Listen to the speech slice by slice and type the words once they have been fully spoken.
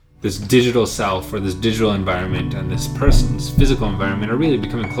this digital self or this digital environment and this person's physical environment are really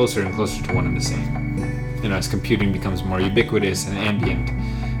becoming closer and closer to one and the same. As computing becomes more ubiquitous and ambient,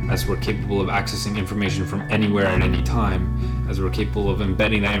 as we're capable of accessing information from anywhere at any time, as we're capable of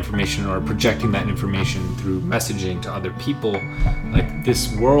embedding that information or projecting that information through messaging to other people, like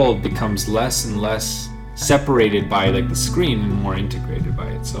this world becomes less and less separated by like the screen and more integrated by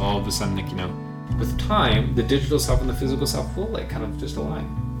it. So all of a sudden, with time, the digital self and the physical self will like kind of just align.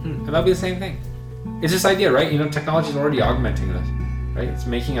 And that'll be the same thing. It's this idea, right? Technology is already augmenting us, right? It's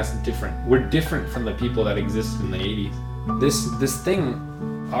making us different. We're different from the people that existed in the 80s. This thing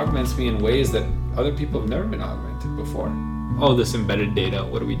augments me in ways that other people have never been augmented before. Oh, this embedded data,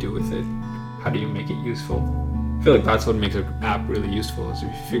 what do we do with it? How do you make it useful? I feel like that's what makes an app really useful, is if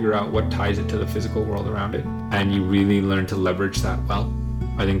you figure out what ties it to the physical world around it, and you really learn to leverage that well.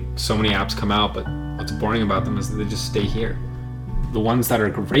 I think so many apps come out, but what's boring about them is that they just stay here. The ones that are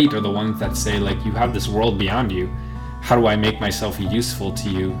great are the ones that say, like, you have this world beyond you. How do I make myself useful to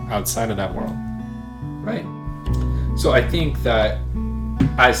you outside of that world? Right. So I think that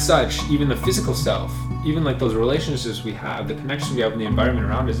as such, even the physical self, even like those relationships we have, the connections we have in the environment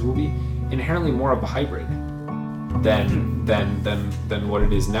around us will be inherently more of a hybrid than what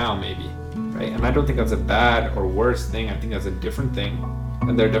it is now, maybe. Right? And I don't think that's a bad or worse thing. I think that's a different thing.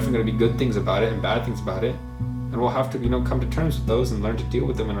 And there are definitely going to be good things about it and bad things about it. And we'll have to, come to terms with those and learn to deal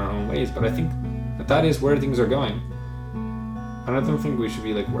with them in our own ways. But I think that is where things are going. And I don't think we should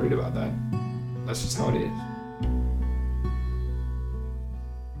be like worried about that. That's just how it is.